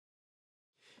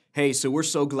Hey, so we're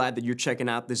so glad that you're checking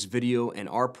out this video, and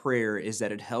our prayer is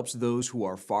that it helps those who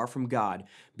are far from God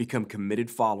become committed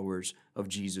followers of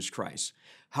Jesus Christ.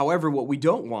 However, what we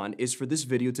don't want is for this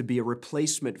video to be a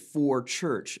replacement for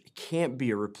church. It can't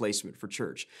be a replacement for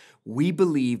church. We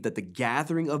believe that the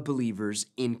gathering of believers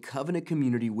in covenant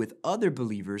community with other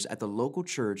believers at the local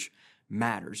church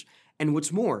matters. And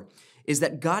what's more is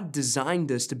that God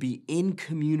designed us to be in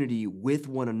community with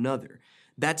one another.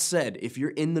 That said, if you're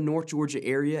in the North Georgia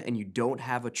area and you don't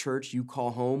have a church you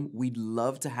call home, we'd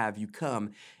love to have you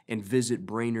come and visit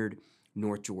Brainerd,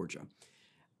 North Georgia.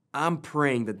 I'm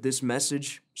praying that this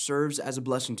message serves as a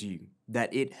blessing to you,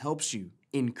 that it helps you,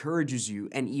 encourages you,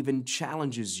 and even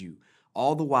challenges you,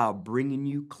 all the while bringing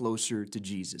you closer to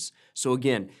Jesus. So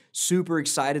again, super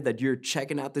excited that you're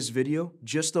checking out this video.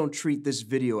 Just don't treat this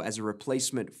video as a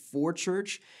replacement for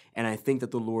church, and I think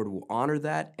that the Lord will honor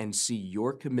that and see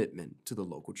your commitment to the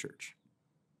local church.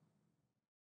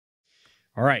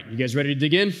 All right, you guys ready to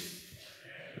dig in?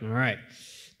 All right.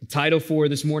 The title for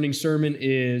this morning's sermon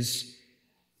is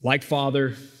Like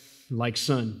Father, Like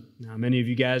Son. Now, many of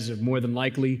you guys have more than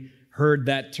likely heard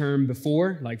that term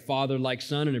before, like father, like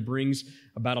son, and it brings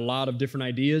about a lot of different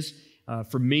ideas.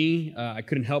 For me, I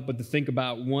couldn't help but to think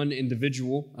about one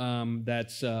individual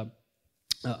that's a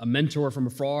mentor from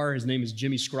afar. His name is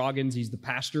Jimmy Scroggins. He's the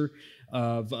pastor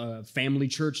of Family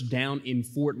Church down in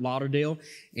Fort Lauderdale,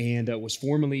 and was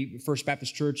formerly First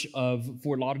Baptist Church of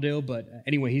Fort Lauderdale. But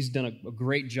anyway, he's done a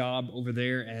great job over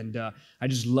there, and I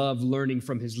just love learning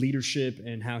from his leadership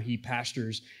and how he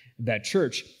pastors that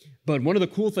church. But one of the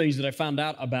cool things that I found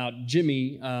out about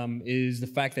Jimmy is the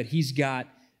fact that he's got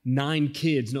 8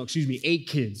 kids.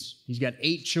 He's got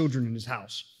 8 children in his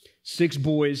house, 6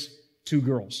 boys, 2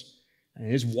 girls.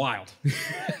 And it's wild,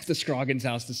 the Scroggins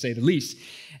house, to say the least.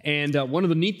 And one of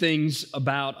the neat things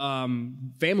about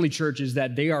Family Church is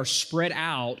that they are spread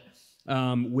out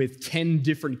with 10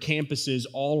 different campuses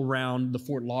all around the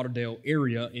Fort Lauderdale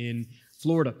area in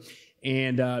Florida.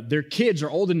 And their kids are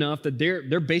old enough that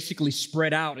they're basically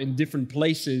spread out in different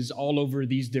places all over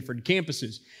these different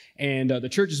campuses. And the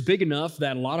church is big enough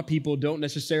that a lot of people don't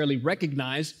necessarily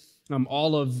recognize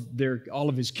all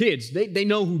of his kids. They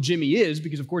know who Jimmy is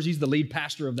because, of course, he's the lead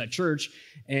pastor of that church,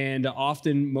 and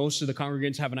often most of the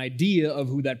congregants have an idea of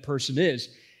who that person is.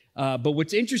 But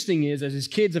what's interesting is, as his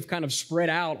kids have kind of spread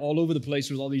out all over the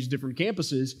place with all these different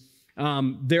campuses,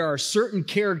 there are certain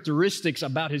characteristics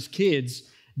about his kids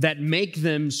that make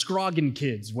them Scroggin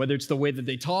kids, whether it's the way that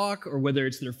they talk or whether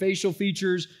it's their facial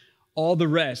features, all the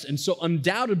rest. And so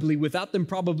undoubtedly, without them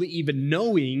probably even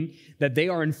knowing that they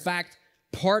are in fact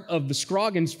part of the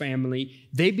Scroggins family,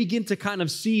 they begin to kind of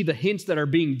see the hints that are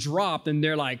being dropped, and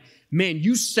they're like, man,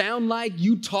 you sound like,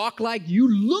 you talk like,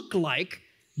 you look like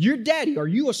your daddy. Are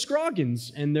you a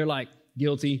Scroggins? And they're like,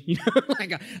 guilty.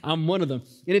 Like I'm one of them.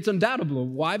 And it's undoubtable.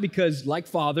 Why? Because like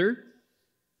father,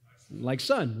 like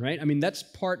son, right? I mean, that's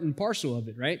part and parcel of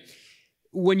it, right?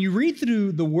 When you read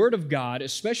through the Word of God,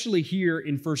 especially here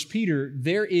in 1 Peter,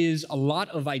 there is a lot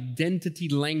of identity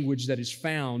language that is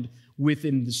found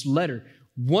within this letter,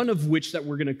 one of which that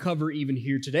we're going to cover even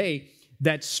here today,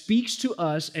 that speaks to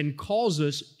us and calls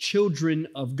us children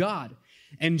of God.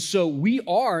 And so we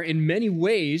are, in many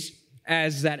ways,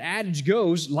 as that adage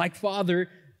goes, like father,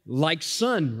 like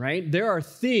son, right? There are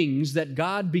things that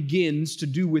God begins to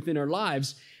do within our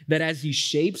lives that as He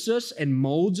shapes us and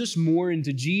molds us more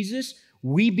into Jesus,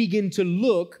 we begin to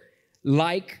look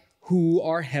like who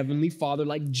our Heavenly Father,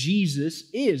 like Jesus,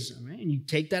 is. Right? And you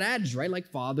take that adage, right? Like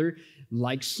father,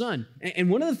 like son. And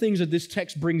one of the things that this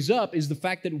text brings up is the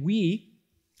fact that we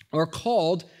are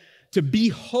called to be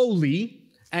holy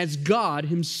as God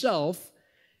Himself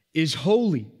is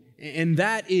holy. And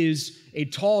that is a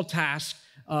tall task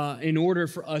in order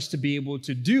for us to be able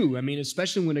to do. I mean,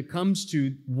 especially when it comes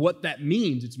to what that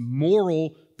means. It's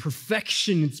moral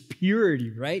perfection, it's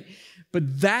purity, right?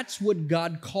 But that's what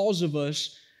God calls of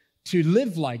us to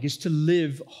live like, is to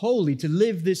live holy, to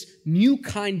live this new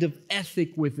kind of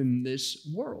ethic within this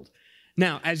world.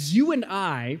 Now, as you and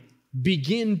I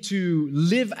begin to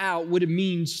live out what it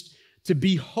means to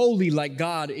be holy like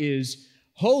God is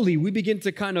holy, we begin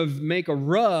to kind of make a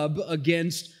rub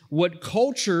against what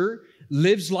culture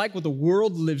lives like, what the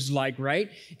world lives like,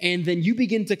 right? And then you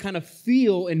begin to kind of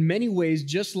feel, in many ways,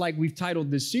 just like we've titled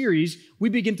this series, we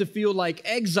begin to feel like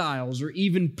exiles or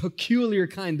even peculiar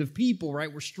kind of people,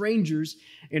 right? We're strangers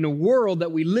in a world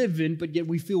that we live in, but yet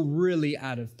we feel really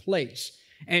out of place.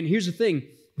 And here's the thing.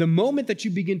 The moment that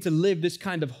you begin to live this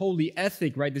kind of holy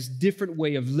ethic, right, this different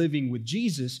way of living with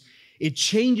Jesus, it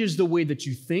changes the way that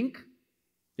you think.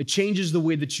 It changes the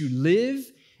way that you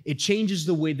live. It changes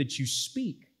the way that you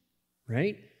speak.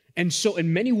 Right? And so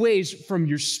in many ways, from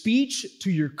your speech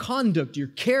to your conduct, your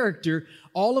character,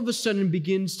 all of a sudden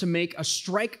begins to make a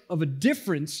strike of a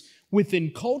difference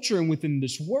within culture and within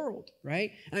this world,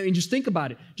 right? I mean, just think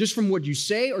about it. Just from what you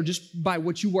say or just by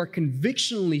what you are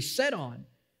convictionally set on,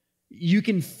 you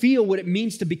can feel what it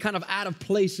means to be kind of out of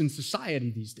place in society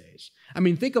these days. I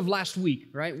mean, think of last week,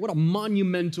 right? What a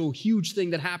monumental, huge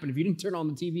thing that happened. If you didn't turn on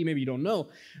the TV, maybe you don't know,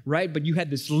 right? But you had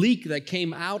this leak that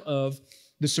came out of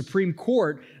the Supreme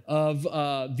Court of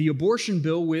the abortion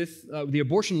bill with the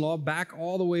abortion law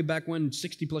all the way back when,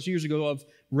 60 plus years ago, of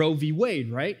Roe v.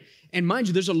 Wade, right? And mind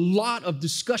you, there's a lot of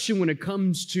discussion when it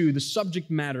comes to the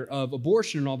subject matter of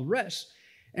abortion and all the rest.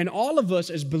 And all of us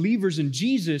as believers in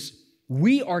Jesus,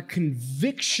 we are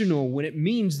convictional when it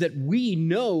means that we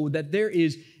know that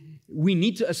we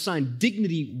need to assign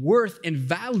dignity, worth, and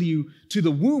value to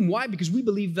the womb. Why? Because we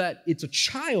believe that it's a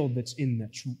child that's in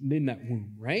that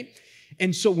womb, right?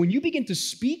 And so when you begin to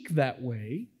speak that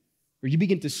way, or you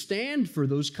begin to stand for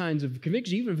those kinds of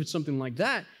convictions, even if it's something like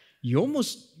that, you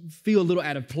almost feel a little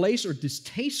out of place or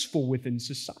distasteful within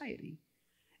society.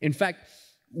 In fact,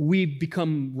 we've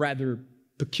become rather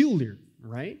peculiar,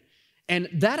 right? And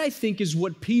that, I think, is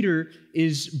what Peter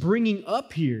is bringing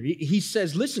up here. He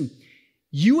says, listen,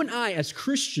 you and I as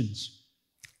Christians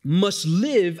must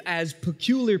live as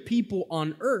peculiar people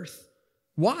on earth.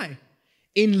 Why?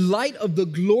 In light of the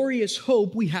glorious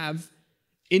hope we have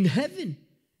in heaven.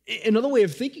 Another way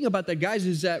of thinking about that, guys,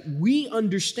 is that we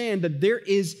understand that there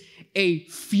is a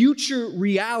future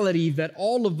reality that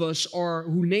all of us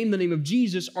who name the name of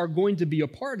Jesus are going to be a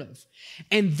part of.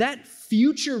 And that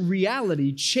future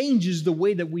reality changes the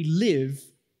way that we live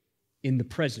in the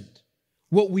present.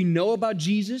 What we know about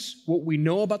Jesus, what we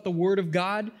know about the Word of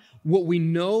God, what we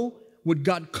know, what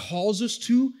God calls us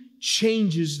to,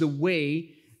 changes the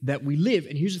way that we live.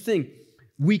 And here's the thing.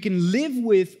 We can live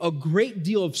with a great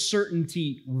deal of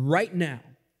certainty right now.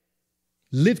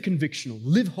 Live convictional,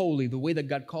 live holy, the way that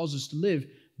God calls us to live,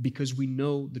 because we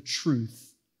know the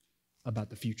truth about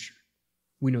the future.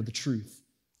 We know the truth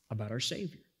about our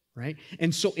Savior, right?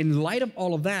 And so in light of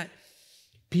all of that,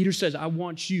 Peter says, I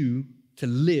want you to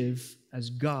live as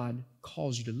God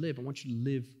calls you to live. I want you to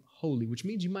live holy, which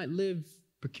means you might live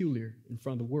peculiar in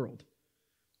front of the world.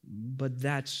 But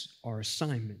that's our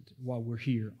assignment while we're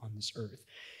here on this earth.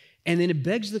 And then it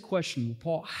begs the question, well,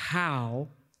 Paul, how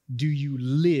do you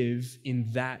live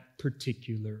in that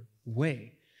particular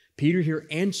way? Peter here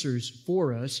answers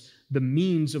for us the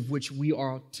means of which we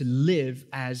are to live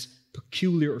as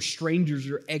peculiar or strangers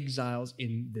or exiles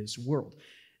in this world.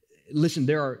 Listen,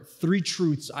 there are three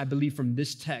truths, I believe, from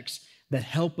this text that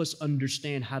help us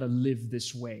understand how to live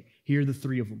this way. Here are the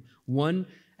three of them. One,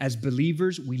 as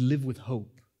believers, we live with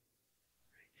hope.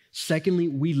 Secondly,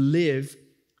 we live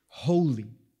holy,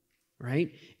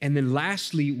 right? And then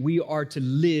lastly, we are to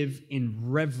live in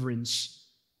reverence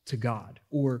to God,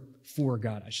 or for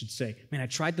God, I should say. Man, I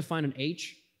tried to find an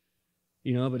H,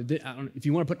 but if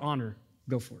you want to put honor,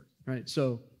 go for it, right?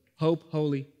 So hope,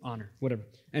 holy, honor, whatever.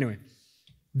 Anyway,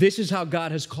 this is how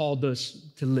God has called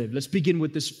us to live. Let's begin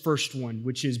with this first one,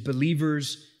 which is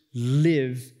believers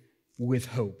live with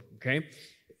hope, okay?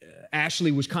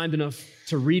 Ashley was kind enough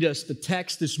to read us the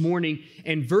text this morning,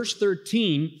 and verse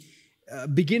 13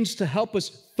 begins to help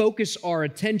us focus our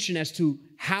attention as to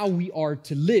how we are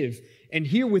to live. And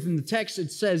here within the text, it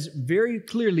says very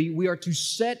clearly, we are to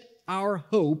set our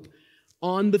hope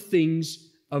on the things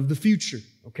of the future,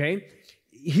 okay?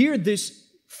 Here, this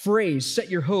phrase, set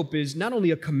your hope, is not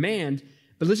only a command,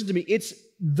 but listen to me, it's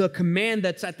the command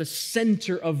that's at the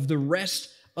center of the rest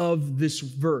of this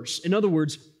verse. In other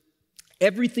words,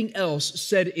 everything else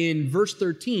said in verse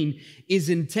 13 is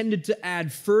intended to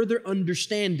add further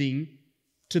understanding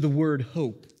to the word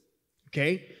hope,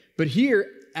 okay? But here,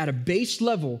 at a base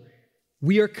level,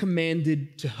 we are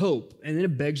commanded to hope. And then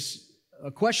it begs a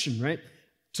question, right?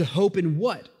 To hope in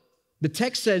what? The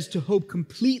text says to hope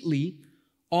completely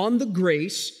on the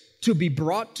grace to be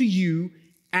brought to you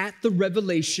at the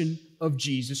revelation of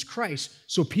Jesus Christ.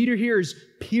 So Peter here is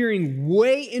peering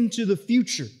way into the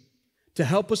future to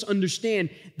help us understand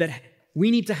that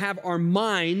we need to have our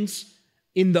minds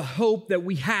in the hope that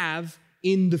we have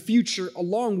in the future,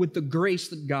 along with the grace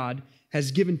that God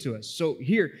has given to us. So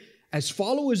here, as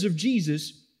followers of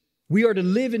Jesus, we are to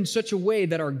live in such a way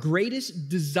that our greatest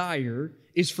desire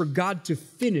is for God to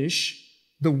finish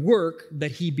the work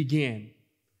that He began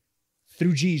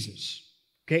through Jesus.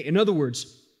 Okay? In other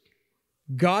words,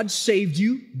 God saved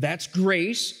you, that's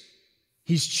grace.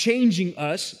 He's changing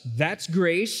us, that's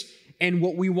grace. And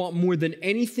what we want more than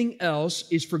anything else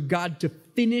is for God to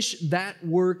finish that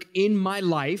work in my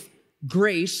life,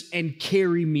 grace, and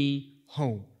carry me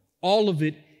home. All of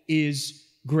it is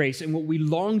grace. And what we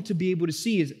long to be able to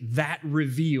see is that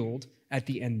revealed at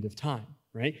the end of time,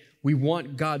 right? We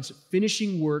want God's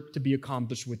finishing work to be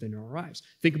accomplished within our lives.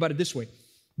 Think about it this way.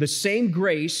 The same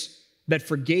grace that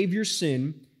forgave your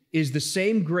sin is the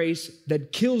same grace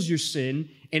that kills your sin,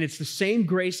 and it's the same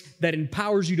grace that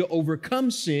empowers you to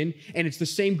overcome sin, and it's the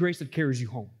same grace that carries you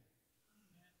home.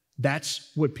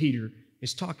 That's what Peter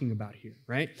is talking about here,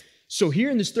 right? So here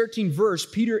in this 13th verse,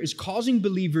 Peter is causing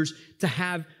believers to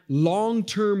have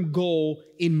long-term goal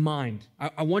in mind.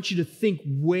 I want you to think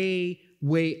way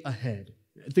ahead.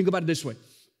 Think about it this way.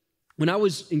 When I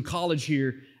was in college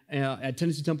here at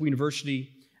Tennessee Temple University,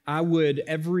 I would,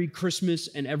 every Christmas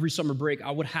and every summer break,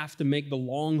 I would have to make the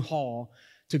long haul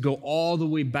to go all the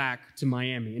way back to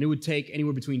Miami. And it would take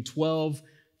anywhere between 12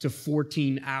 to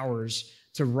 14 hours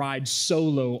to ride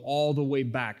solo all the way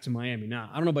back to Miami. Now,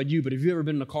 I don't know about you, but if you've ever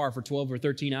been in a car for 12 or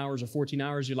 13 hours or 14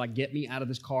 hours, you're like, get me out of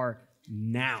this car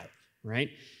now, right?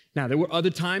 Now, there were other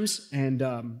times, and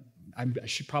I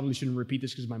probably shouldn't repeat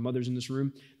this because my mother's in this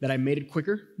room, that I made it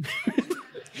quicker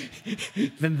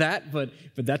than that, but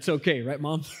that's okay, right,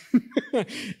 Mom?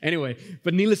 Anyway,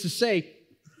 but needless to say,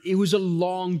 it was a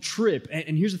long trip.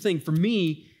 And here's the thing, for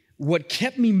me, what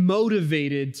kept me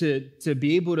motivated to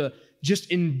be able to just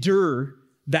endure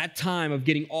that time of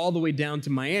getting all the way down to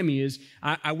Miami is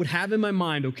I would have in my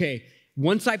mind, okay,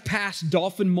 once I pass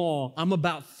Dolphin Mall, I'm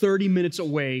about 30 minutes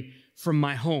away from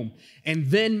my home. And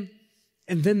then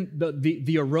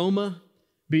the aroma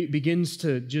begins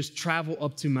to just travel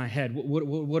up to my head.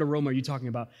 What aroma are you talking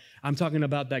about? I'm talking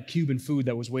about that Cuban food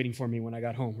that was waiting for me when I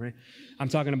got home, right? I'm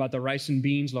talking about the rice and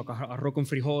beans, like arroz con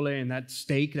frijoles, and that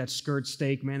steak, that skirt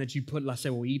steak, man, that you put la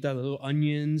cebollita, the little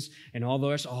onions, and all the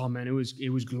rest. Oh, man, it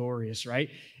was glorious, right?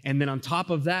 And then on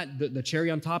top of that, the cherry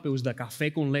on top, it was the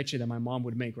café con leche that my mom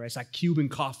would make, right? It's like Cuban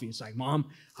coffee. It's like, Mom,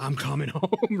 I'm coming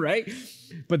home, right?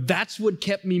 But that's what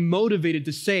kept me motivated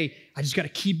to say, I just got to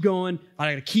keep going. I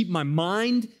got to keep my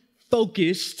mind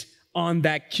focused on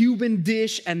that Cuban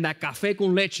dish and that café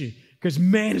con leche, because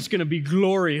man, it's going to be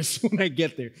glorious when I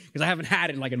get there, because I haven't had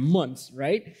it like in months,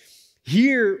 right?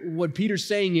 Here, what Peter's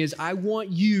saying is, I want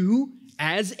you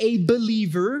as a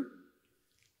believer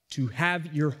to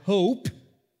have your hope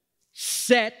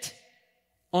set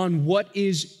on what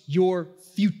is your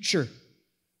future,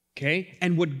 okay?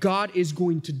 And what God is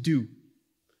going to do.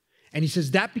 And he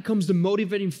says that becomes the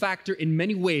motivating factor in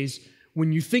many ways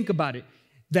when you think about it,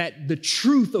 that the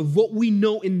truth of what we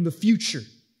know in the future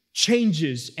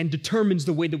changes and determines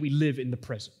the way that we live in the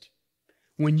present.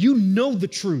 When you know the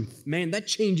truth, man, that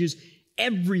changes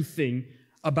everything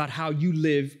about how you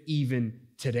live even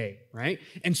today, right?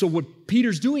 And so what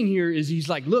Peter's doing here is he's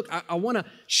like, look, I want to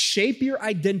shape your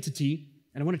identity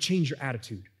and I want to change your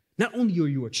attitude. Not only are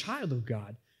you a child of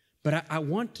God, but I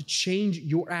want to change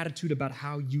your attitude about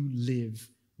how you live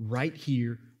right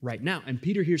here, right now. And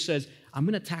Peter here says, I'm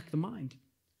going to attack the mind.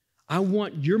 I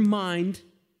want your mind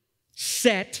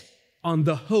set on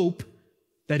the hope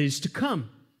that is to come.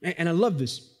 And I love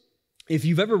this. If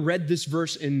you've ever read this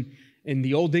verse in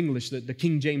the Old English, the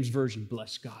King James Version,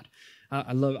 bless God.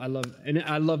 I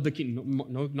love the King,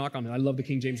 no knock on it. I love the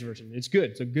King James Version. It's good.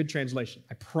 It's a good translation.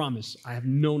 I promise. I have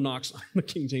no knocks on the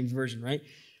King James Version, right?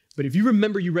 But if you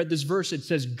remember, you read this verse, it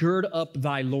says, gird up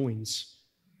thy loins,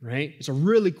 right? It's a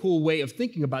really cool way of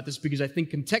thinking about this because I think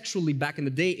contextually back in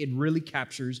the day, it really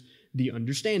captures the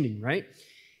understanding, right?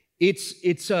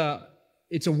 It's a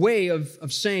way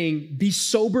of saying, be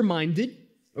sober-minded,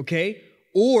 okay?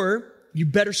 Or you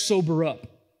better sober up.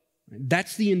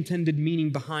 That's the intended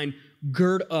meaning behind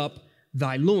gird up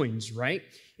thy loins, right?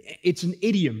 It's an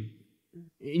idiom.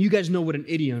 And you guys know what an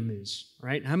idiom is,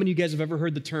 right? How many of you guys have ever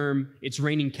heard the term, it's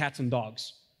raining cats and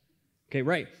dogs? Okay,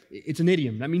 right. It's an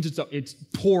idiom. That means it's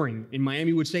pouring. In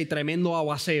Miami, we would say tremendo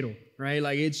aguacero, right?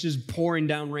 Like it's just pouring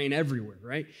down rain everywhere,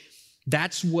 right?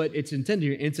 That's what it's intended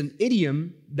here. And it's an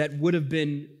idiom that would have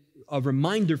been a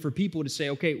reminder for people to say,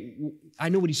 okay, I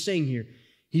know what he's saying here.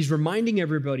 He's reminding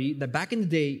everybody that back in the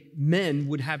day, men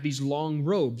would have these long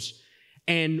robes.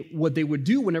 And what they would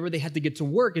do whenever they had to get to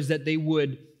work is that they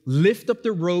would lift up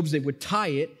their robes, they would tie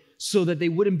it so that they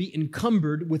wouldn't be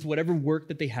encumbered with whatever work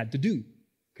that they had to do.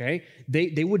 Okay?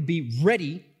 They would be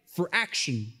ready for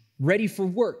action, ready for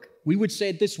work. We would say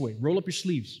it this way, roll up your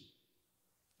sleeves,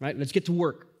 right? Let's get to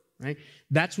work, right?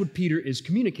 That's what Peter is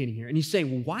communicating here. And he's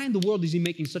saying, well, why in the world is he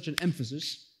making such an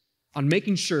emphasis on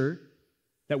making sure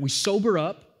that we sober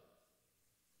up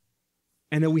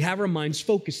and that we have our minds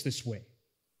focused this way?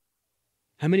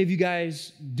 How many of you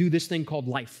guys do this thing called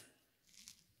life?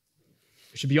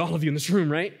 It should be all of you in this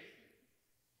room, right?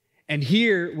 And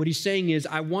here, what he's saying is,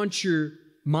 I want your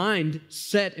mind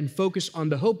set and focused on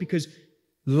the hope because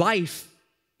life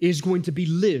is going to be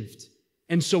lived.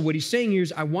 And so what he's saying here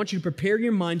is, I want you to prepare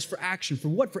your minds for action. For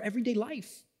what? For everyday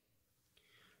life.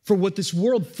 For what this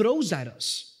world throws at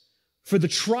us. For the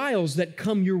trials that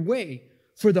come your way.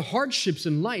 For the hardships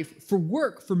in life. For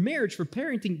work, for marriage, for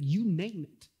parenting, you name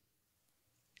it.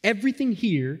 Everything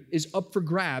here is up for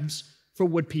grabs for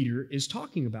what Peter is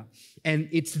talking about. And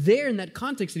it's there in that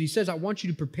context that he says, I want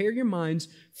you to prepare your minds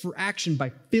for action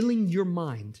by filling your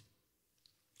mind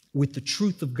with the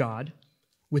truth of God,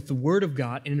 with the Word of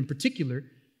God, and in particular,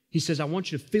 he says, I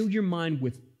want you to fill your mind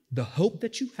with the hope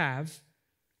that you have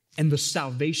and the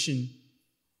salvation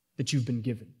that you've been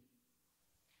given.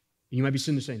 And you might be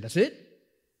sitting there saying, that's it?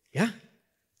 Yeah.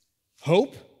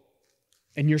 Hope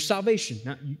and your salvation.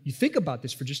 Now, you think about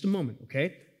this for just a moment,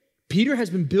 okay? Peter has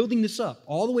been building this up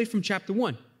all the way from chapter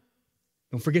 1.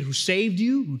 Don't forget who saved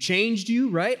you, who changed you,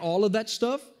 right? All of that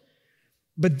stuff.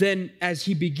 But then as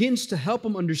he begins to help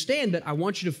them understand that I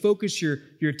want you to focus your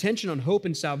attention on hope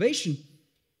and salvation,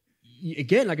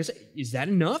 again, like I said, is that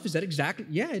enough? Is that exactly?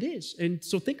 Yeah, it is. And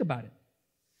so think about it.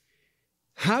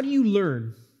 How do you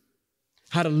learn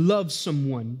how to love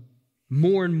someone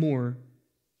more and more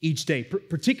each day,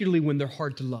 particularly when they're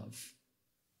hard to love?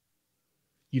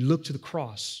 You look to the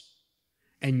cross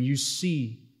and you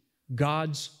see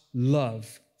God's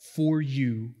love for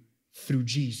you through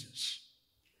Jesus.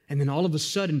 And then all of a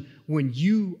sudden, when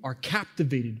you are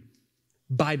captivated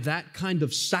by that kind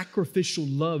of sacrificial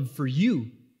love for you,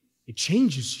 it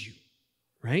changes you,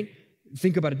 right?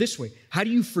 Think about it this way. How do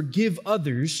you forgive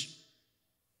others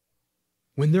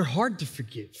when they're hard to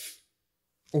forgive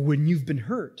or when you've been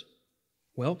hurt?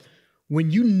 Well, when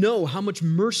you know how much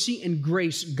mercy and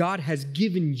grace God has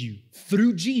given you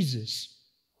through Jesus,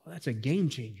 well, that's a game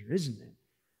changer, isn't it?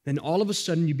 Then all of a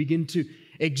sudden you begin to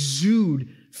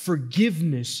exude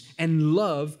forgiveness and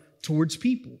love towards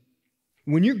people.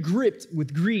 When you're gripped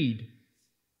with greed,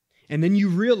 and then you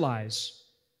realize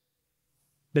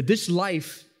that this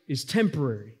life is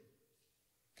temporary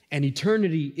and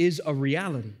eternity is a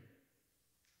reality,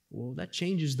 well, that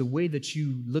changes the way that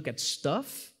you look at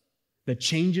stuff. That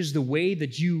changes the way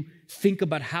that you think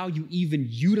about how you even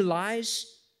utilize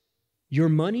your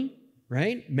money,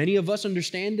 right? Many of us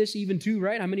understand this even too,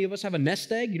 right? How many of us have a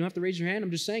nest egg? You don't have to raise your hand.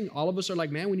 I'm just saying, all of us are like,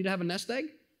 man, we need to have a nest egg,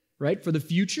 right? For the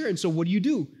future. And so what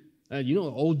do?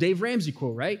 Old Dave Ramsey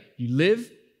quote, right? You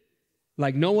live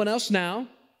like no one else now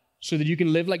so that you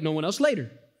can live like no one else later,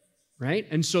 right?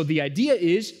 And so the idea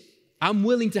is, I'm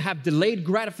willing to have delayed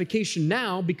gratification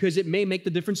now because it may make the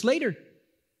difference later.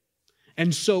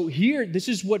 And so here, this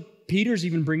is what Peter's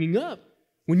even bringing up.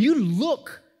 When you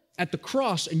look at the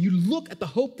cross and you look at the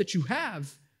hope that you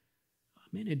have,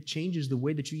 man, it changes the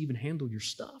way that you even handle your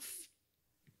stuff.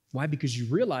 Why? Because you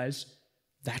realize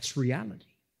that's reality.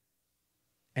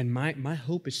 And my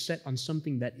hope is set on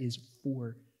something that is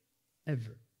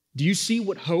forever. Do you see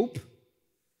what hope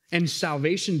and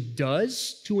salvation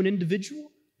does to an individual?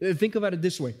 Think about it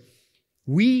this way.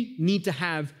 We need to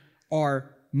have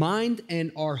our mind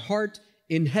and our heart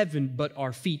in heaven, but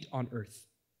our feet on earth.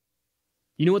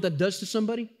 You know what that does to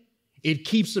somebody? It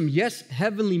keeps them, yes,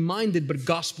 heavenly minded, but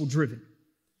gospel driven.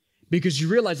 Because you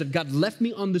realize that God left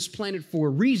me on this planet for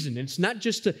a reason. And it's not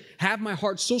just to have my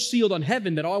heart so sealed on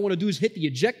heaven that all I want to do is hit the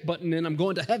eject button and I'm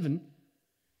going to heaven.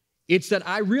 It's that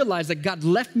I realize that God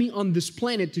left me on this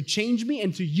planet to change me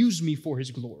and to use me for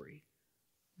His glory.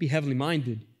 Be heavenly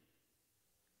minded,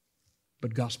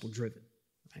 but gospel driven.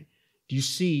 Do you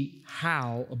see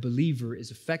how a believer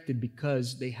is affected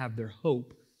because they have their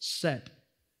hope set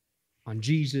on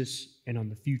Jesus and on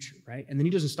the future, right? And then he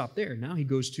doesn't stop there. Now he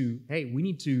goes to, hey, we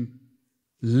need to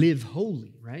live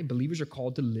holy, right? Believers are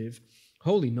called to live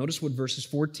holy. Notice what verses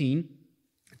 14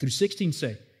 through 16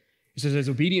 say. It says, as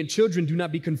obedient children, do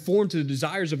not be conformed to the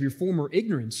desires of your former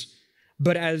ignorance,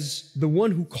 but as the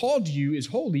one who called you is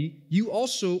holy, you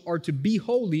also are to be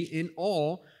holy in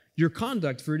all your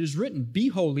conduct. For it is written, be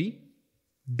holy,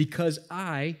 because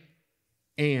I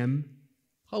am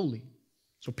holy.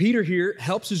 So Peter here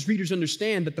helps his readers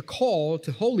understand that the call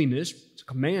to holiness, it's a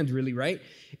command really, right,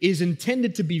 is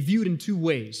intended to be viewed in two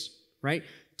ways, right?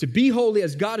 To be holy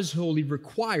as God is holy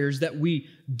requires that we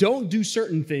don't do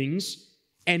certain things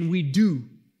and we do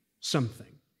something.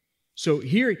 So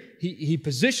here he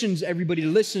positions everybody to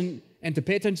listen and to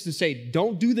pay attention to say,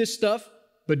 don't do this stuff,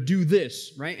 but do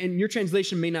this, right? And your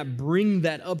translation may not bring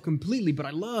that up completely, but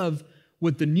I love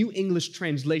what the New English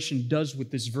translation does with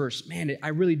this verse. Man, I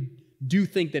really do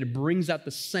think that it brings out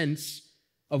the sense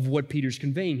of what Peter's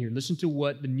conveying here. Listen to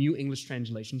what the New English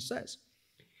translation says.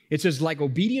 It says, like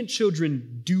obedient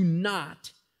children, do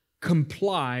not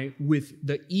comply with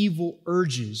the evil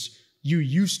urges you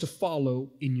used to follow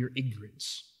in your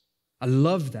ignorance. I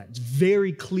love that. It's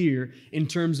very clear in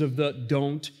terms of the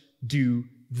don't do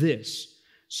this.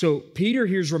 So Peter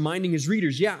here is reminding his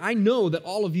readers, yeah, I know that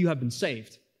all of you have been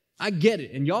saved. I get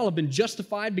it. And y'all have been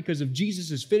justified because of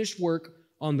Jesus' finished work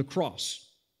on the cross.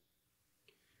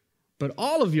 But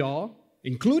all of y'all,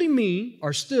 including me,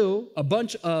 are still a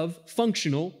bunch of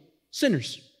functional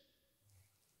sinners.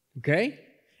 Okay?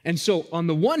 And so on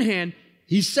the one hand,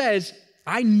 he says,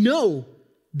 I know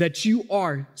that you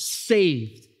are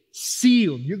saved,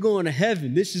 sealed. You're going to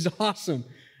heaven. This is awesome.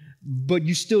 But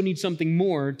you still need something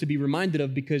more to be reminded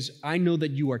of, because I know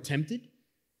that you are tempted.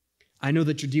 I know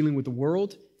that you're dealing with the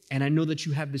world. And I know that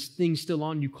you have this thing still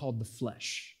on you called the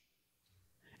flesh.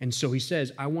 And so he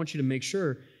says, I want you to make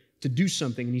sure to do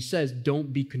something. And he says,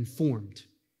 don't be conformed.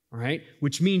 All right?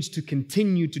 Which means to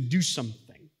continue to do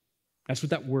something. That's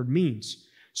what that word means.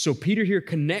 So Peter here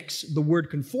connects the word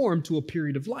conform to a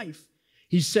period of life.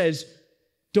 He says,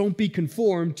 don't be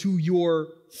conformed to your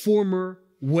former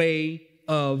way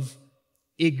of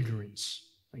ignorance.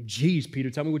 Like, geez, Peter,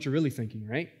 tell me what you're really thinking,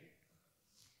 right?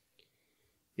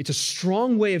 It's a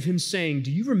strong way of him saying,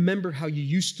 do you remember how you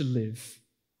used to live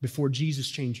before Jesus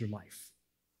changed your life?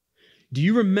 Do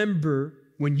you remember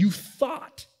when you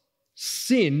thought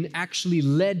sin actually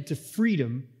led to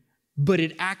freedom, but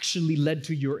it actually led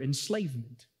to your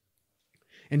enslavement?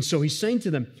 And so he's saying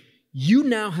to them, you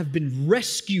now have been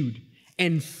rescued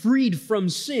and freed from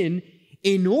sin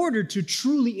in order to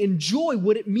truly enjoy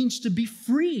what it means to be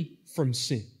free from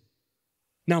sin.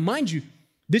 Now, mind you,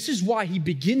 this is why he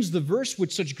begins the verse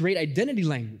with such great identity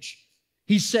language.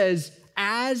 He says,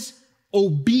 as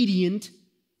obedient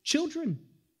children.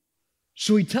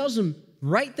 So he tells them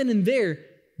right then and there,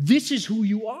 this is who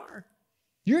you are.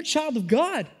 You're a child of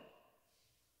God.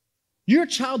 You're a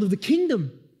child of the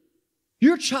kingdom.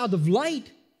 You're a child of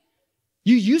light.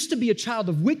 You used to be a child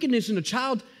of wickedness and a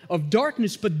child of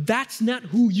darkness, but that's not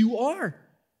who you are.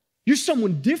 You're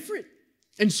someone different.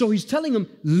 And so he's telling them,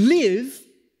 live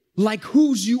like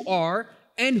whose you are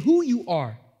and who you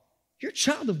are. You're a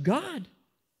child of God.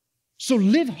 So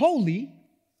live holy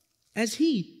as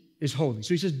he is holy.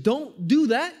 So he says, don't do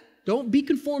that. Don't be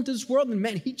conformed to this world. And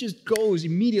man, he just goes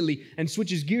immediately and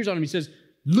switches gears on him. He says,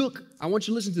 look, I want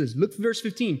you to listen to this. Look, verse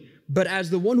 15. But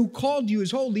as the one who called you is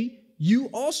holy, you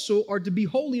also are to be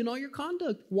holy in all your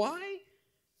conduct. Why?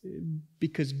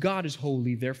 Because God is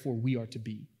holy, therefore we are to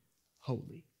be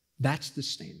holy. That's the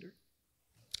standard.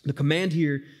 The command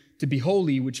here to be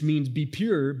holy, which means be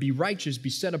pure, be righteous, be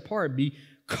set apart, be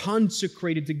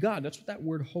consecrated to God. That's what that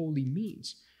word holy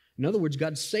means. In other words,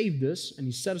 God saved us and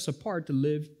he set us apart to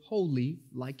live holy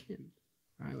like him.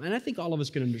 All right? And I think all of us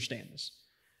can understand this.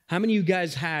 How many of you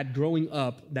guys had, growing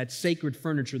up, that sacred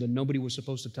furniture that nobody was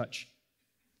supposed to touch?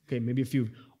 Okay, maybe a few.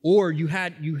 Or you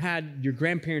had your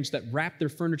grandparents that wrapped their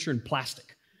furniture in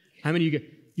plastic. How many of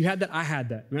you had that? I had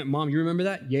that. Mom, you remember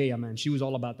that? Yeah, man. She was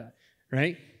all about that,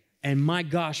 right? And my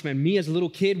gosh, man, me as a little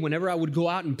kid, whenever I would go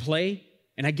out and play,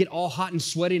 and I'd get all hot and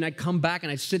sweaty, and I'd come back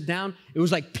and I'd sit down, it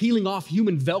was like peeling off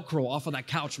human Velcro off of that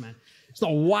couch, man. It's the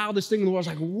wildest thing in the world.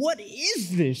 I was like, what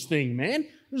is this thing, man?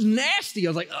 It was nasty. I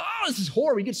was like, oh, this is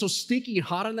horrible. You get so sticky and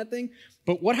hot on that thing.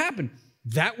 But what happened?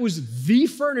 That was the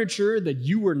furniture that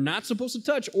you were not supposed to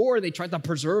touch, or they tried to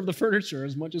preserve the furniture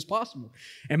as much as possible.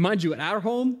 And mind you, at our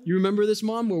home, you remember this,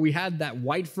 Mom, where we had that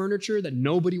white furniture that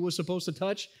nobody was supposed to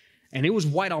touch? And it was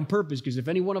white on purpose, because if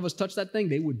any one of us touched that thing,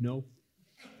 they would know.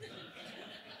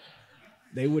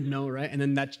 They would know, right? And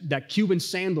then that Cuban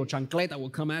sandal, chancleta, will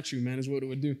come at you, man, is what it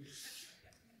would do.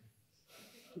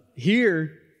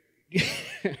 Here,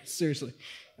 seriously,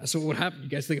 that's what would happen. You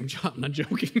guys think I'm not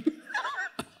joking?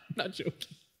 I'm not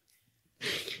joking.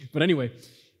 But anyway,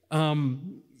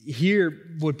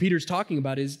 here, what Peter's talking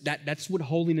about is that's what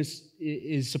holiness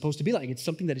is supposed to be like. It's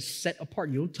something that is set apart.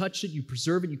 You don't touch it, you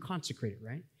preserve it, you consecrate it,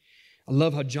 right? I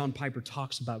love how John Piper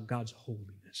talks about God's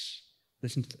holiness.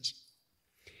 Listen to this.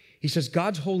 He says,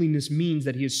 God's holiness means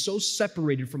that he is so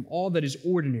separated from all that is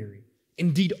ordinary,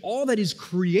 indeed all that is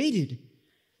created,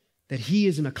 that he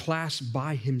is in a class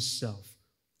by himself,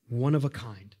 one of a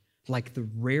kind, like the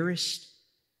rarest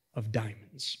of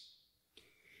diamonds.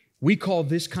 We call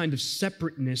this kind of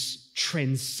separateness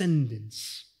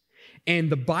transcendence.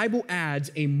 And the Bible adds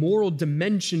a moral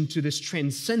dimension to this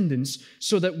transcendence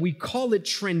so that we call it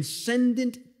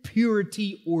transcendent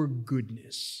purity or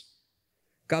goodness.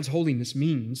 God's holiness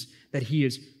means that he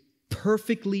is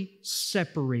perfectly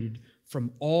separated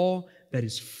from all that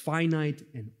is finite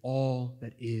and all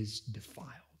that is defiled.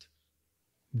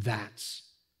 That's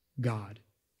God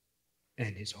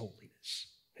and his holiness.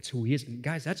 That's who he is. And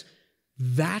guys,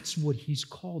 that's what he's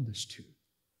called us to.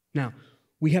 Now,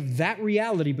 We have that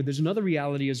reality, but there's another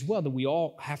reality as well that we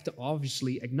all have to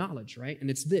obviously acknowledge, right? And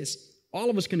it's this. All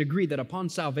of us can agree that upon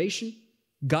salvation,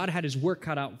 God had his work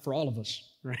cut out for all of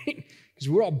us, right? Because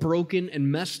we're all broken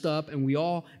and messed up, and we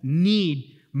all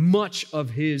need much of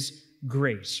his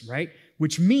grace, right?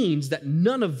 Which means that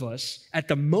none of us at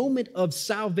the moment of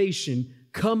salvation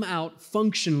come out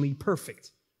functionally perfect.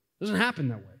 It doesn't happen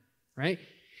that way, right?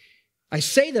 I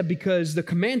say that because the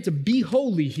command to be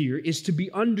holy here is to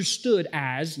be understood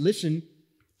as, listen,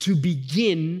 to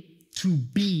begin to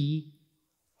be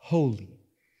holy.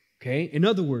 Okay? In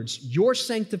other words, your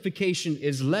sanctification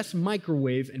is less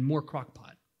microwave and more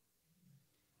crockpot.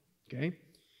 Okay?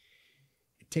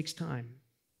 It takes time.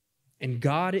 And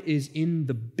God is in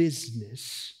the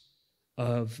business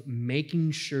of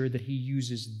making sure that he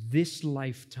uses this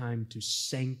lifetime to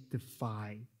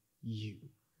sanctify you.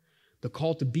 The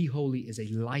call to be holy is a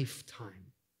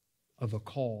lifetime of a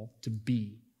call to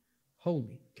be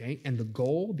holy. Okay? And the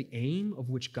goal, the aim of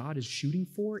which God is shooting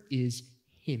for is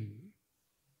him.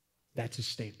 That's his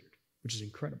standard, which is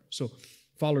incredible. So,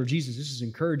 follower of Jesus, this is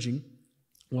encouraging,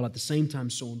 while at the same time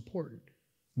so important.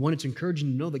 One, it's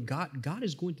encouraging to know that God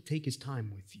is going to take his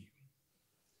time with you.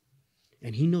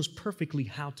 And he knows perfectly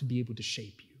how to be able to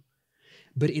shape you.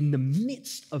 But in the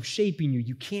midst of shaping you,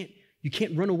 you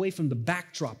can't run away from the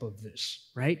backdrop of this,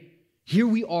 right? Here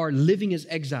we are living as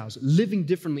exiles, living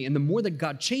differently. And the more that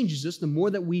God changes us, the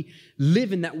more that we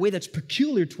live in that way that's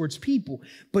peculiar towards people.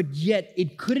 But yet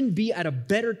it couldn't be at a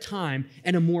better time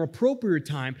and a more appropriate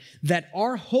time that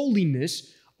our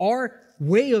holiness, our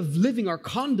way of living, our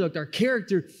conduct, our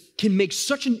character can make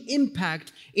such an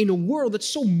impact in a world that's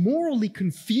so morally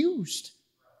confused.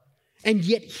 And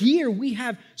yet here we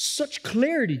have such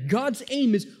clarity. God's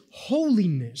aim is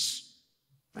holiness.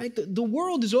 Right? The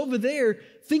world is over there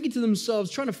thinking to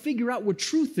themselves, trying to figure out what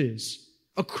truth is.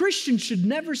 A Christian should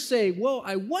never say, well,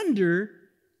 I wonder.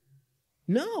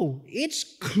 No,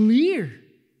 it's clear.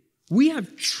 We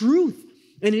have truth,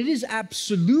 and it is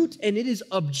absolute, and it is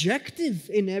objective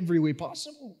in every way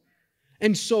possible.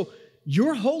 And so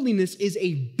your holiness is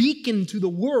a beacon to the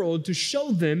world to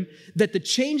show them that the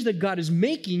change that God is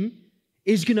making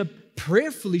is going to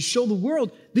prayerfully show the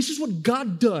world this is what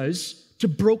God does to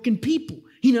broken people.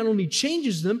 He not only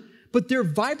changes them, but their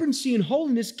vibrancy and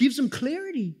holiness gives them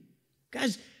clarity.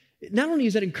 Guys, not only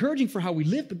is that encouraging for how we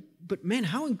live, but man,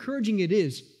 how encouraging it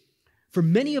is for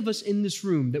many of us in this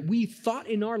room that we thought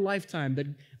in our lifetime that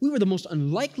we were the most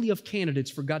unlikely of candidates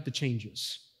for God to change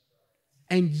us.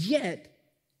 And yet,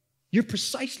 you're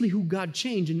precisely who God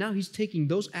changed, and now he's taking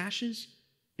those ashes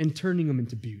and turning them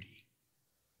into beauty.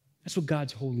 That's what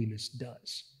God's holiness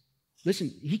does.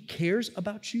 Listen, he cares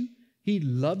about you. He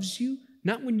loves you,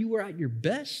 not when you were at your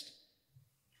best,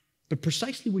 but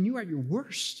precisely when you were at your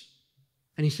worst.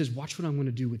 And he says, watch what I'm going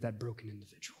to do with that broken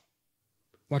individual.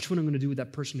 Watch what I'm going to do with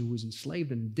that person who was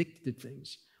enslaved and addicted to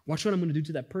things. Watch what I'm going to do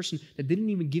to that person that didn't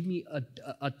even give me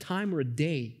a time or a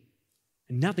day.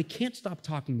 And now they can't stop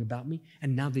talking about me,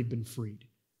 and now they've been freed.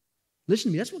 Listen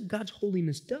to me, that's what God's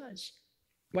holiness does.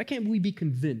 Why can't we be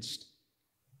convinced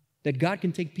that God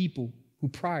can take people who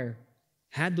prior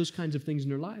had those kinds of things in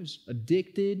their lives,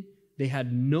 addicted, they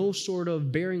had no sort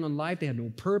of bearing on life, they had no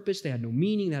purpose, they had no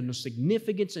meaning, they had no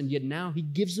significance, and yet now he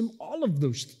gives them all of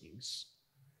those things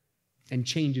and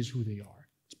changes who they are.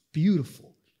 It's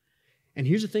beautiful. And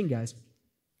here's the thing, guys.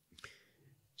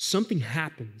 Something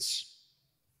happens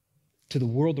to the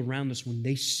world around us when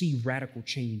they see radical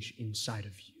change inside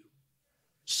of you.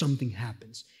 Something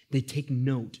happens. They take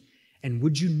note. And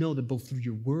would you know that both through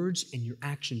your words and your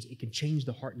actions, it can change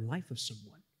the heart and life of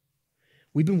someone?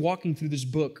 We've been walking through this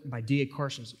book by D.A.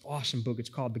 Carson. It's an awesome book. It's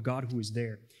called The God Who Is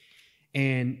There.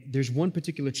 And there's one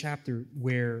particular chapter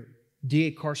where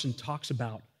D.A. Carson talks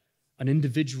about an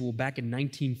individual back in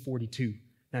 1942.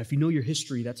 Now, if you know your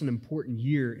history, that's an important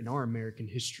year in our American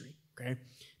history, okay?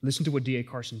 Listen to what D.A.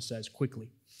 Carson says quickly.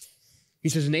 He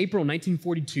says, in April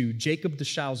 1942, Jacob de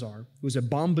Salazar, who was a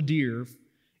bombardier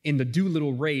in the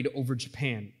Doolittle raid over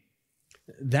Japan.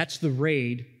 That's the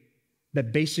raid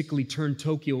that basically turned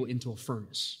Tokyo into a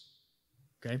furnace.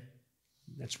 Okay?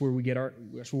 That's where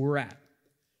we're at.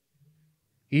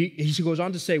 He goes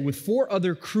on to say, with 4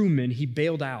 other crewmen, he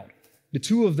bailed out. The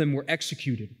 2 of them were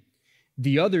executed.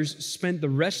 The others spent the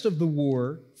rest of the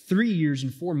war, 3 years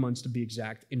and 4 months to be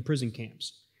exact, in prison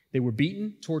camps. They were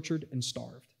beaten, tortured, and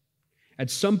starved. At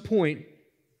some point,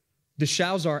 the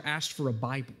Salazar asked for a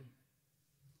Bible.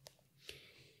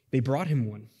 They brought him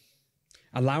one,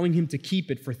 allowing him to keep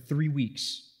it for 3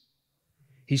 weeks.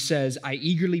 He says, I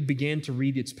eagerly began to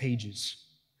read its pages.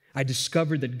 I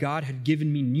discovered that God had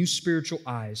given me new spiritual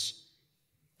eyes,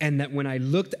 and that when I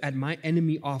looked at my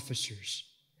enemy officers,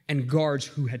 and guards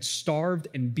who had starved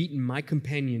and beaten my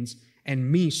companions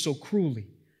and me so cruelly.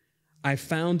 I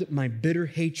found my bitter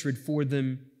hatred for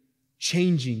them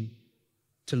changing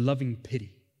to loving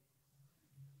pity.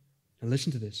 Now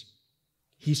listen to this.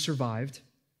 He survived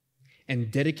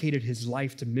and dedicated his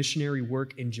life to missionary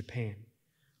work in Japan.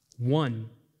 One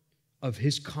of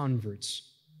his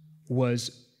converts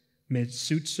was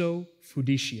Metsutsu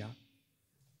Fujiya,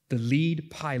 the lead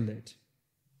pilot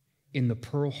in the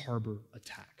Pearl Harbor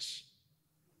attacks.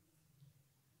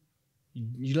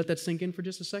 You let that sink in for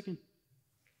just a second?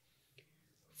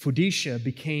 Fujiya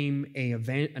became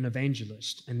an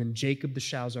evangelist, and then Jacob the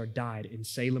Shazar died in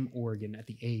Salem, Oregon at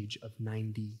the age of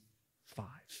 95.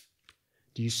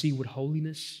 Do you see what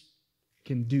holiness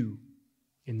can do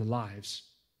in the lives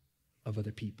of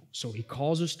other people? So he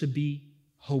calls us to be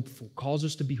hopeful, calls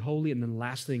us to be holy, and then the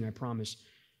last thing, I promise,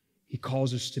 he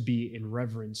calls us to be in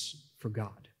reverence for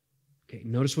God. Okay,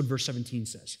 notice what verse 17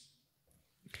 says.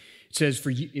 It says,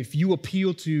 if you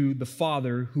appeal to the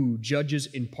Father who judges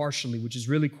impartially, which is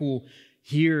really cool.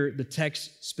 Here, the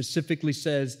text specifically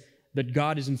says that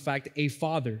God is in fact a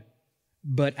father,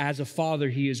 but as a father,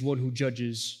 he is one who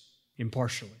judges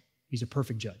impartially. He's a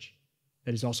perfect judge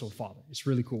that is also a father. It's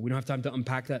really cool. We don't have time to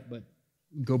unpack that, but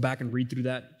go back and read through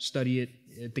that, study it.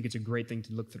 I think it's a great thing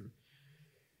to look through.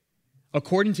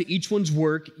 According to each one's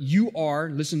work, you are,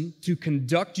 listen, to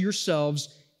conduct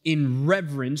yourselves in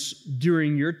reverence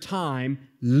during your time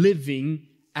living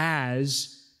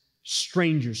as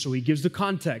strangers. So he gives the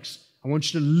context. I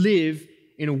want you to live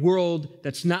in a world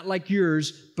that's not like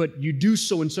yours, but you do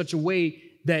so in such a way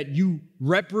that you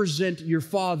represent your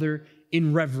Father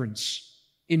in reverence,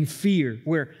 in fear,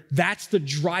 where that's the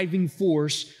driving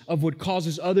force of what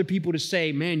causes other people to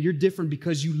say, man, you're different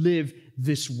because you live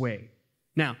this way.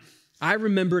 Now, I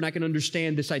remember and I can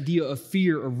understand this idea of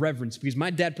fear or reverence because my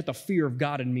dad put the fear of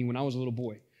God in me when I was a little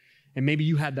boy. And maybe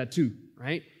you had that too,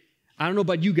 right? I don't know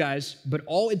about you guys, but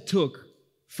all it took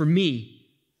for me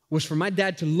was for my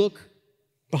dad to look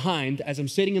behind as I'm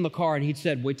sitting in the car and he'd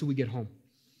said, wait till we get home.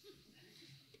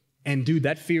 And dude,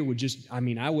 that fear would just,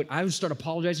 I would start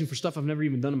apologizing for stuff I've never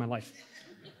even done in my life.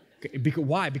 Because,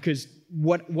 why? Because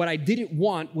what I didn't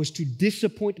want was to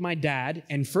disappoint my dad,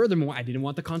 and furthermore, I didn't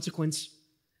want the consequence.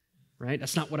 Right?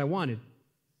 That's not what I wanted.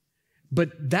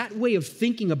 But that way of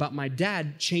thinking about my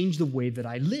dad changed the way that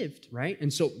I lived, right?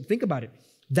 And so think about it.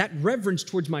 That reverence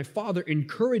towards my father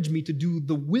encouraged me to do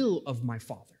the will of my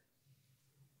father.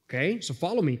 Okay? So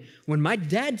follow me. When my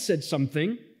dad said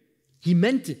something, he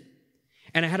meant it.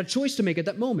 And I had a choice to make at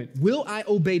that moment. Will I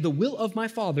obey the will of my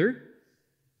father,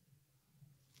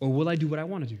 or will I do what I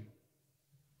want to do?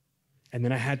 And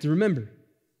then I had to remember,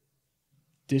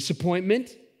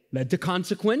 disappointment led to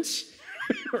consequence,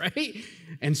 right?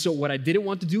 And so what I didn't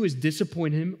want to do is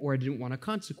disappoint him, or I didn't want a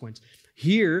consequence.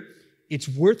 Here, it's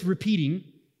worth repeating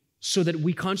so that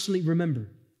we constantly remember.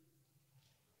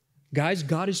 Guys,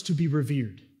 God is to be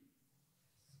revered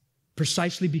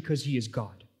precisely because he is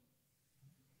God.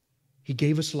 He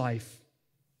gave us life.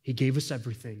 He gave us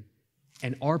everything.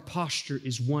 And our posture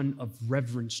is one of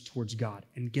reverence towards God.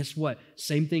 And guess what?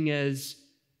 Same thing as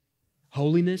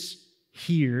holiness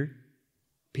here.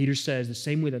 Peter says the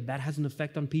same way that has an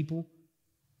effect on people,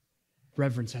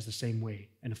 reverence has the same way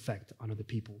an effect on other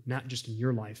people, not just in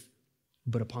your life,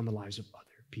 but upon the lives of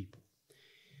other people.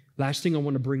 Last thing I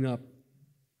want to bring up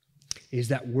is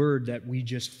that word that we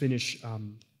just finished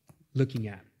looking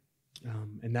at,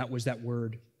 and that was that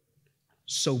word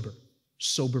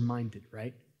sober-minded,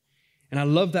 right? And I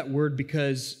love that word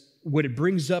because what it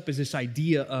brings up is this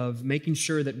idea of making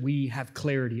sure that we have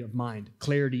clarity of mind,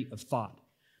 clarity of thought.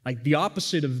 Like the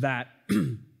opposite of that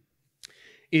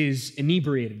is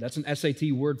inebriated. That's an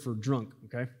SAT word for drunk,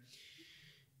 okay?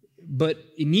 But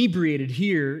inebriated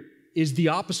here is the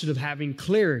opposite of having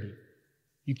clarity.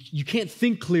 You can't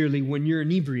think clearly when you're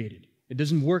inebriated. It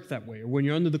doesn't work that way, or when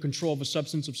you're under the control of a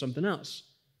substance of something else.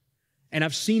 And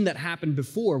I've seen that happen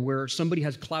before where somebody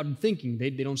has clouded thinking. They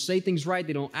don't say things right.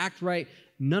 They don't act right.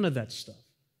 None of that stuff.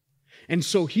 And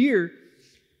so here,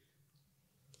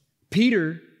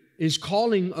 Peter is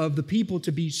calling of the people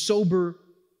to be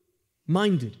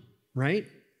sober-minded, right?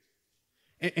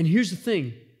 And here's the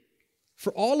thing.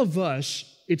 For all of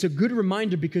us, it's a good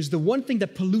reminder because the one thing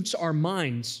that pollutes our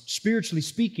minds, spiritually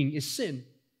speaking, is sin.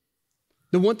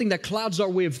 The one thing that clouds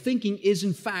our way of thinking is,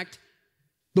 in fact,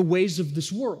 the ways of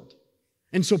this world.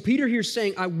 And so Peter here is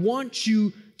saying, I want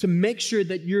you to make sure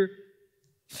that you're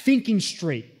thinking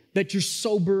straight, that you're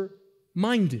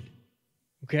sober-minded,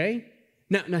 okay?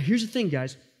 Now here's the thing,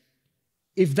 guys.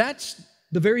 If that's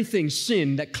the very thing,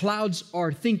 sin, that clouds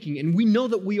our thinking, and we know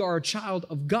that we are a child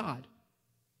of God,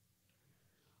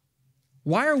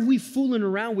 Why are we fooling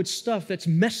around with stuff that's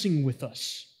messing with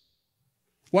us?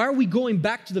 Why are we going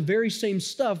back to the very same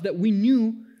stuff that we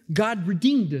knew God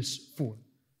redeemed us for?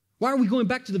 Why are we going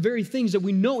back to the very things that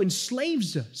we know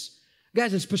enslaves us?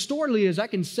 Guys, as pastorally as I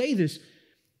can say this,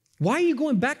 why are you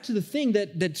going back to the thing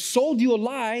that sold you a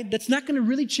lie that's not going to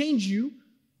really change you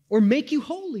or make you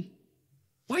holy?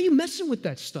 Why are you messing with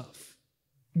that stuff?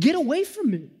 Get away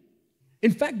from it.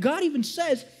 In fact, God even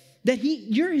says that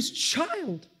you're His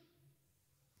child.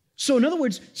 So in other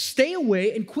words, stay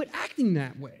away and quit acting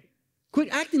that way. Quit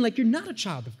acting like you're not a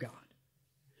child of God.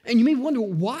 And you may wonder,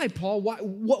 why, Paul? Why?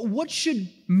 What should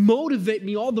motivate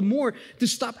me all the more to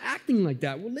stop acting like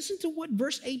that? Well, listen to what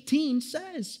verse 18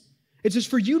 says. It says,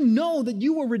 for you know that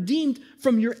you were redeemed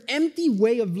from your empty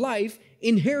way of life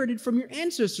inherited from your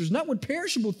ancestors, not with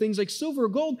perishable things like silver or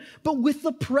gold, but with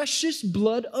the precious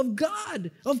blood of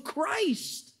God, of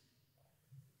Christ.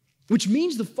 Which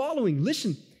means the following.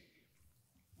 Listen,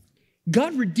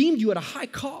 God redeemed you at a high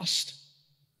cost.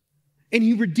 And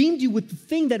He redeemed you with the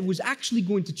thing that was actually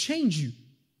going to change you.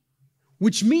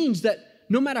 Which means that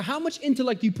no matter how much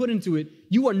intellect you put into it,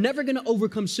 you are never going to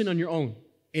overcome sin on your own.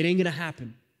 It ain't going to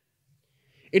happen.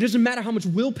 It doesn't matter how much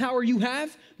willpower you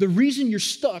have. The reason you're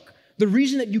stuck, the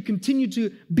reason that you continue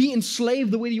to be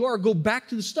enslaved the way you are, go back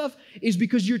to the stuff, is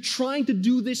because you're trying to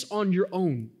do this on your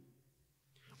own.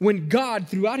 When God,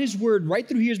 throughout His word, right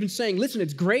through here, has been saying, listen,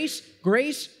 it's grace,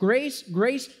 grace, grace,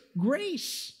 grace,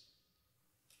 grace.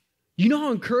 You know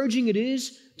how encouraging it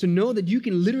is to know that you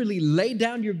can literally lay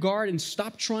down your guard and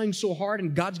stop trying so hard,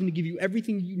 and God's going to give you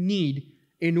everything you need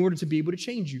in order to be able to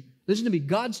change you. Listen to me.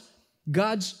 God's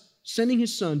sending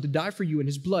His Son to die for you in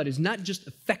His blood is not just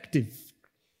effective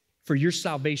for your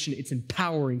salvation, it's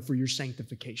empowering for your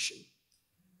sanctification.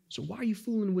 So why are you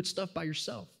fooling with stuff by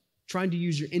yourself? Trying to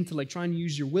use your intellect, trying to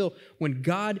use your will, when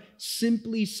God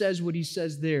simply says what He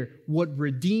says there, what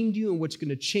redeemed you and what's going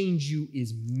to change you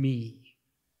is me.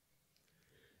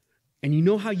 And you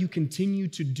know how you continue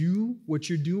to do what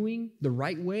you're doing the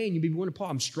right way? And you may be wondering,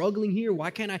 Paul, I'm struggling here. Why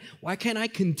can't I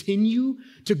continue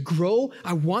to grow?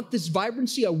 I want this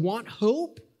vibrancy. I want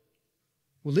hope.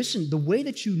 Well, listen, the way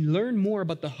that you learn more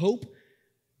about the hope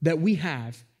that we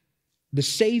have, the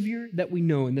Savior that we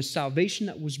know, and the salvation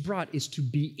that was brought is to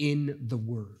be in the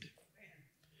Word.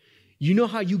 You know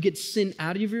how you get sin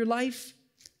out of your life?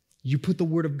 You put the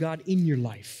Word of God in your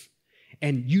life.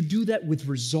 And you do that with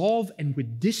resolve and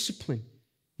with discipline.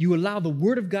 You allow the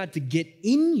Word of God to get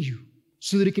in you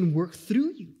so that it can work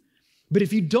through you. But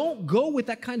if you don't go with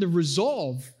that kind of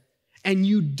resolve and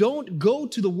you don't go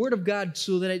to the Word of God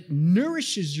so that it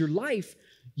nourishes your life,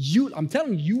 I'm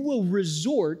telling you, you will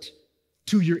resort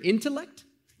to your intellect.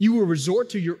 You will resort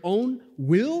to your own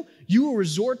will. You will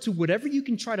resort to whatever you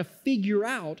can try to figure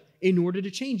out in order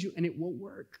to change you, and it won't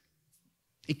work.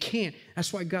 It can't.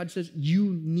 That's why God says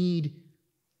you need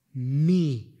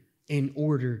me in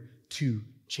order to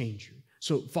change you.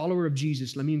 So, follower of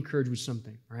Jesus, let me encourage you with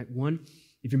something. All right, one,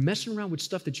 if you're messing around with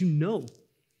stuff that you know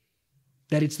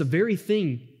that it's the very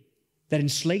thing that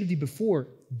enslaved you before,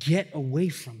 get away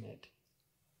from it.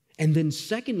 And then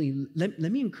secondly, let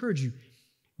me encourage you,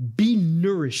 be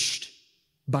nourished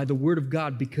by the Word of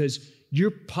God, because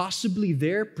you're possibly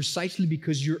there precisely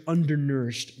because you're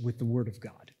undernourished with the Word of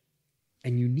God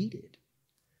and you need it.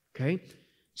 Okay?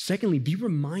 Secondly, be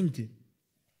reminded,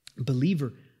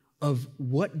 believer, of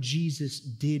what Jesus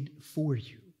did for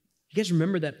you. You guys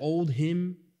remember that old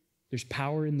hymn, There's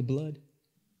Power in the Blood?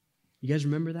 You guys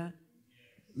remember that?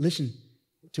 Listen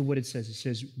to what it says. It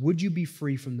says, would you be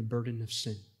free from the burden of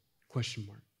sin? Question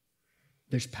mark.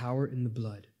 There's power in the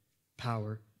blood.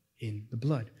 Power in the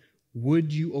blood.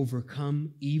 Would you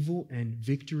overcome evil and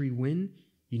victory win?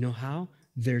 You know how?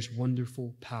 There's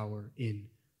wonderful power in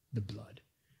the blood.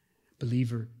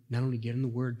 Believer, not only get in the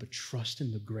Word, but trust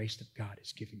in the grace that God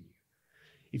has given you.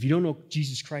 If you don't know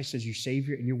Jesus Christ as your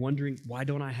Savior and you're wondering, why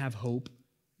don't I have hope?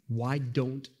 Why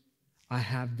don't I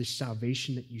have this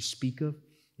salvation that you speak of?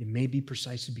 It may be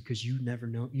precisely because you've never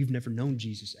known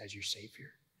Jesus as your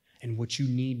Savior. And what you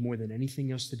need more than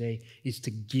anything else today is to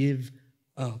give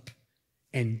up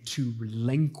and to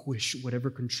relinquish whatever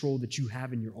control that you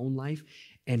have in your own life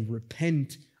and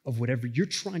repent of whatever you're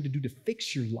trying to do to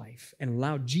fix your life and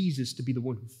allow Jesus to be the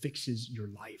one who fixes your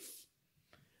life.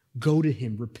 Go to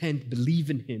Him, repent, believe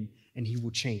in Him, and He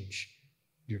will change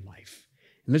your life.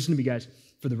 And listen to me, guys.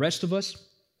 For the rest of us,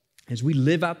 as we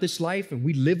live out this life and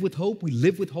we live with hope, we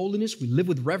live with holiness, we live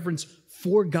with reverence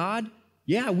for God,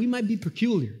 yeah, we might be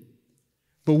peculiar,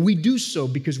 but we do so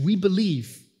because we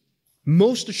believe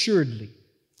most assuredly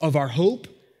of our hope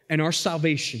and our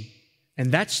salvation,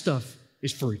 and that stuff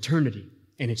is for eternity.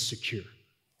 And it's secure.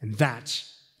 And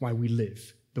that's why we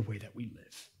live the way that we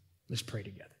live. Let's pray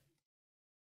together.